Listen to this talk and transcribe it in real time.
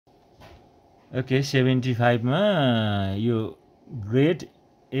okay 75 मा यो grade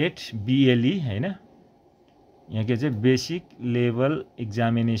 8 BLE हैन यहाँ के चाहिँ बेसिक लेभल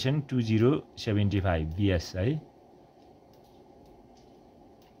एक्जामिनेसन 2075 BS है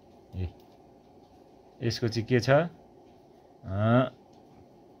यसको चाहिँ के छ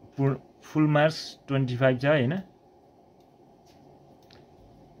फुल मार्क्स 25 छ हैन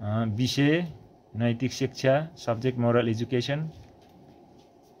विषय नैतिक शिक्षा सब्जेक्ट मोरल एजुकेसन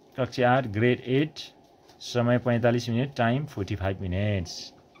कक्षा 8 ग्रेड 8 समय 45 मिनट टाइम 45 मिनट्स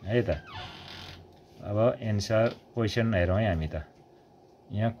है त अब एन्सर क्वेसन हेरौँ है हामी त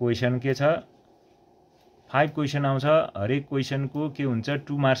यहाँ क्वेसन के छ 5 क्वेसन आउँछ हरेक क्वेसनको के हुन्छ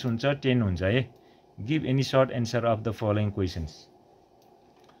 2 मार्क्स हुन्छ 10 हुन्छ है give any short answer of the following questions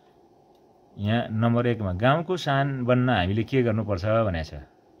यहाँ नम्बर 1 मा गाउँको शान बन्न हामीले के गर्नुपर्छ भनेको छ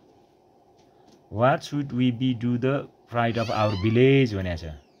What should we be do the pride of our village भनेको छ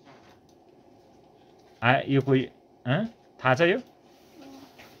यो कोही थाहा छ यो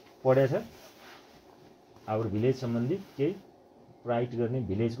पढेको छ आवर भिलेज सम्बन्धी केही प्राइड गर्ने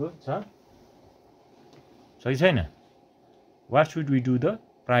भिलेजको छ सही छैन what should we do the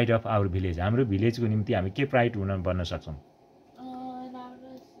pride of our village हाम्रो भिलेजको निम्ति हामी के प्राइड हुन बन्न सक्छौँ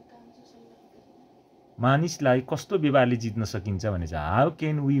मानिसलाई कस्तो व्यवहारले जित्न सकिन्छ भने चाहिँ how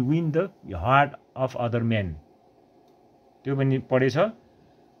can we win the heart of other main त्यो पनि पढेछ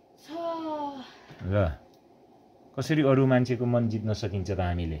ल कसरी अरू मान्छेको मन जित्न सकिन्छ त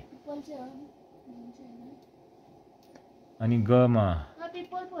हामीले अनि गमा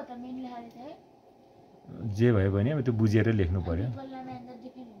जे भयो भने अब त्यो बुझेर लेख्नु पर्यो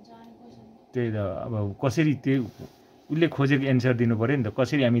त्यही त अब कसरी त्यो उसले खोजेको एन्सर दिनु पर्यो नि त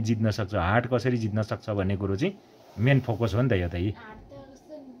कसरी हामी जित्न सक्छ हार्ट कसरी जित्न सक्छ भन्ने कुरो चाहिँ मेन फोकस हो नि त यो त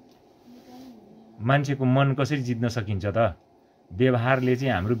मान्छेको मन कसरी जित्न सकिन्छ त व्यवहारले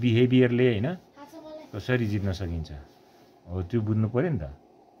चाहिँ हाम्रो बिहेभियरले हैन कसरी जित्न सकिन्छ हो त्यो बुझ्नु पर्यो नि त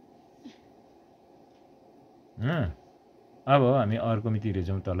अब हामी अर्को मितिर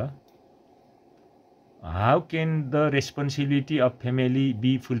जाउँ तल how can the responsibility of family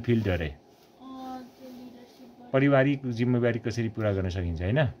be fulfilled अरे पारिवारिक जिम्मेवारी कसरी पुरा गर्न सकिन्छ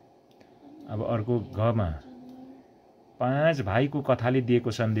हैन अब अर्को घमा 5 भाइको कथाले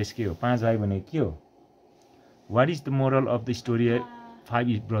दिएको सन्देश के हो 5 भाइ भने के हो what is the moral of the story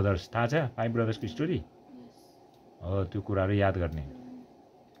 5 brothers थाहा छ 5 ब्रदर्सको स्टोरी हो त्यो कुराहरू याद गर्ने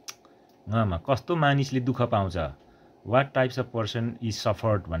घमा कस्तो मानिसले दुःख पाउँछ what types of person is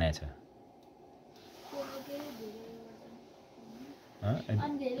suffered भनेको छ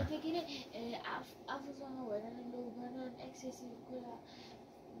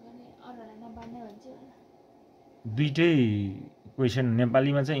दुईटै क्वेसन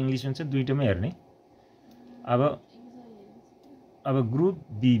नेपालीमा चाहिँ इङ्ग्लिसमा चाहिँ दुईटैमै हेर्ने अब ग्रुप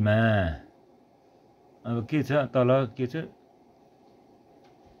बी मा अब के छ तल के छ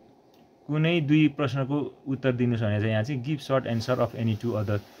कुनै दुई प्रश्नको उत्तर दिनुस् भने चाहिँ यहाँ चाहिँ give short answer of any two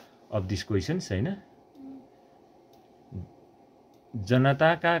other of this questions हैन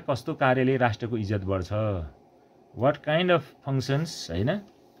जनताका कस्तो कार्यले राष्ट्रको इज्जत बढ्छ वाट काइन्ड अफ फङ्सन्स हैन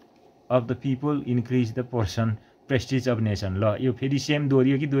of the people increase the person prestige of nation ल यो फेरि सेम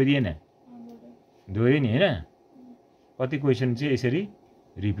दोहोरियो कि दोहोरिएन दोहोरियो नि हैन कति क्वेसन चाहिँ यसरी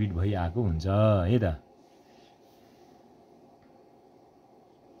रिपिट भइआएको हुन्छ है त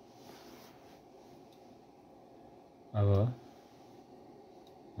अब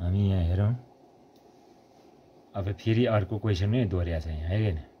हामी यहाँ हेरौँ अब फेरि अर्को क्वेसन नै दोहोऱ्याएको छ यहाँ है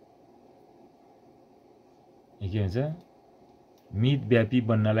किन के भन्छ मितव्यापी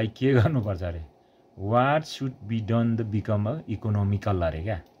बन्नलाई के गर्नुपर्छ अरे what should be done the become a economical अरे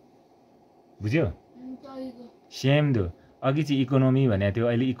क्या बुझ्यो सेम दो अघि चाहिँ इकोनोमी भनेको थियो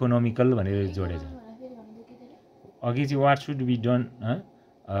अहिले इकोनोमिकल भनेर जोडेछ अघि चाहिँ what should be done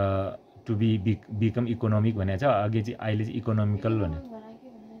to be become economic भनेको छ अघि चाहिँ अहिले चाहिँ इकोनोमिकल भने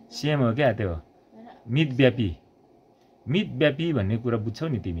सेम हो क्या त्यो मितव्यापी भन्ने कुरा बुझ्छौ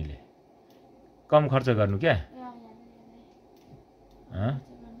नि तिमीले कम खर्च गर्नु क्या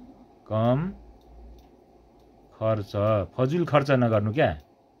कम खर्च फजुल खर्च नगर्नु क्या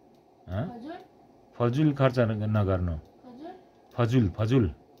फजुल खर्च नगर्नु फजुल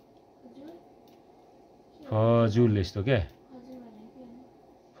यस्तो क्या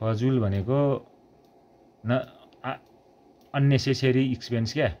फजुल भनेको न अननेसेसरी एक्सपेन्स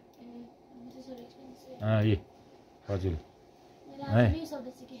क्या ए फजुल है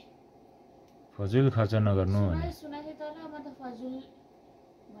फजुल खर्च नगर्नु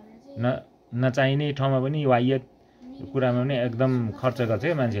नचाहिने ठाउँमा पनि वायत कुरामा पनि एकदम खर्च गर्छ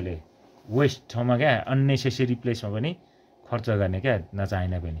क्या मान्छेले वेस्ट ठाउँमा क्या अननेसेसरी प्लेसमा पनि खर्च गर्ने क्या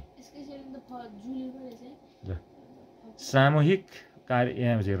नचाहिने पनि सामूहिक कार्य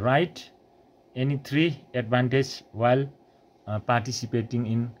यहाँ चाहिँ right any 3 advantage while participating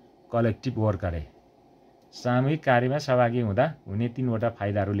in collective work अरे सामूहिक कार्यमा सहभागी हुँदा हुने 3वटा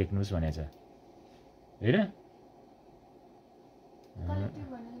फाइदाहरू लेख्नुहोस् भनेछ हैन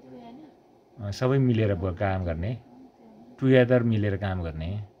सबै मिलेर काम गर्ने टुगेदर मिलेर काम गर्ने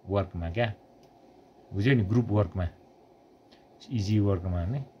वर्कमा क्या बुझ्यो नि ग्रुप वर्कमा इजी वर्कमा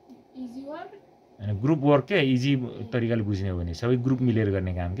हैन इजी वर्क हैन ग्रुप वर्क के इजी तरिकाले बुझ्ने हो भने सबै ग्रुप मिलेर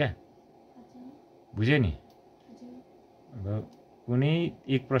गर्ने काम क्या बुझ्यो नि अब कुनै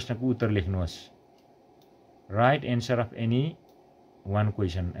एक प्रश्नको उत्तर लेख्नुहोस् right answer of any one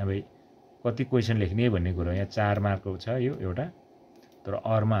question अब कति क्वेसन लेख्ने भन्ने कुरा यहाँ 4 मार्कको छ यो एउटा तर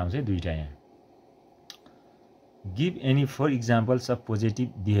अरमा आउँछ 2टा यहाँ give any 4 examples of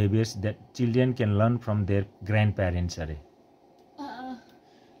positive behaviours that children can learn from there grand parents अरे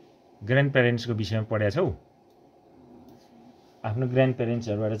ग्रान्ड प्यारेन्ट्सको विषयमा पढेका छौ आफ्नो ग्रान्ड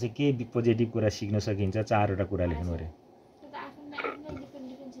प्यारेन्ट्सहरुबाट चाहिँ के पोजिटिभ कुरा सिक्न सकिन्छ 4वटा कुरा लेख्नु अरे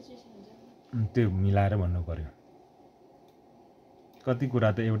त्यो मिलाएर भन्नु पर्यो कति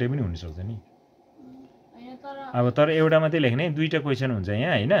कुरा त एउटै पनि हुन सक्छ नि अब तर एउटा मात्रै लेख्ने 2टा क्वेसन हुन्छ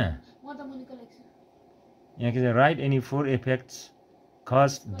यहाँ हैन यहाँ के छ right any 4 effects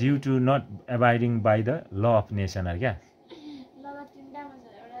cause due to not एबाइडिङ by the law of nation अरे क्या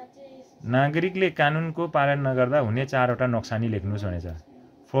नागरिकले कानुनको पालन नगर्दा हुने 4वटा नोक्सानी लेख्नुहोस् भनेछ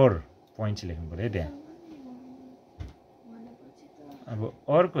 4 पोइन्ट्स लेख्नु पर्यो त्यहाँ अब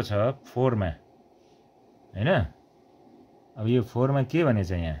अर्को छ 4 मा हैन अब यो 4 मा के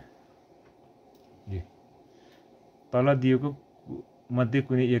भनेछ यहाँ तल दिएको मध्ये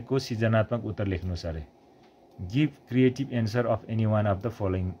कुनै एकको सृजनात्मक उत्तर लेख्नुहोस् अरे give creative answer of any one of the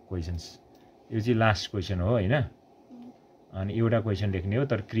following questions यो चाहिँ लास्ट क्वेसन हो हैन अनि एउटा क्वेसन लेख्ने हो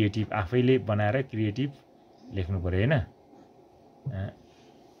तर क्रिएटिभ आफैले बनाएर क्रिएटिभ लेख्नु पर्यो हैन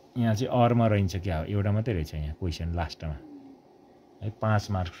यहाँ चाहिँ अरमा रहन्छ क्या हो एउटा मात्रै रहेछ यहाँ क्वेसन लास्टमा है 5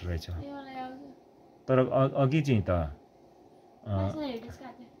 मार्क्स रहेछ तर अघि चाहिँ त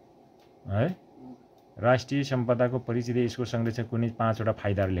है राष्ट्रिय सम्पदाको परिचय यसको संरक्षण कुनै 5वटा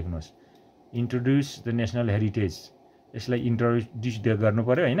फाइदाहरू लेख्नुहोस् इन्ट्रोड्युस द नेसनल हेरिटेज यसलाई इन्ट्रोड्युस गर्नु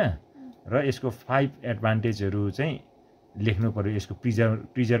पर्यो हैन र यसको 5 एडभान्टेजहरू चाहिँ लेख्नु पर्यो यसको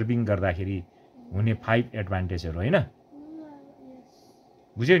प्रिजर्भिङ गर्दाखेरि हुने 5 एडभान्टेजहरू हैन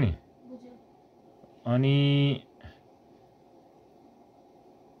बुझ्यौ नि अनि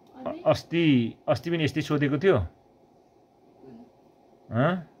अस्ति पनि यस्तै सोधेको थियो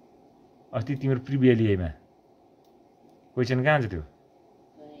अस्ति तिम्रो प्री BLE मा क्वेसन कहाँ छ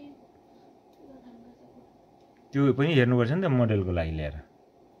त्यो पनि हेर्नुपर्छ नि त मोडेलको लागि ल्याएर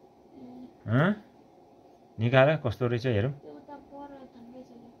निकाल कस्तो रहेछ हेरौँ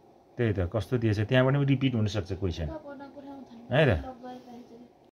त्यही त कस्तो दिएछ त्यहाँबाट पनि रिपिट हुनसक्छ क्वेसन है त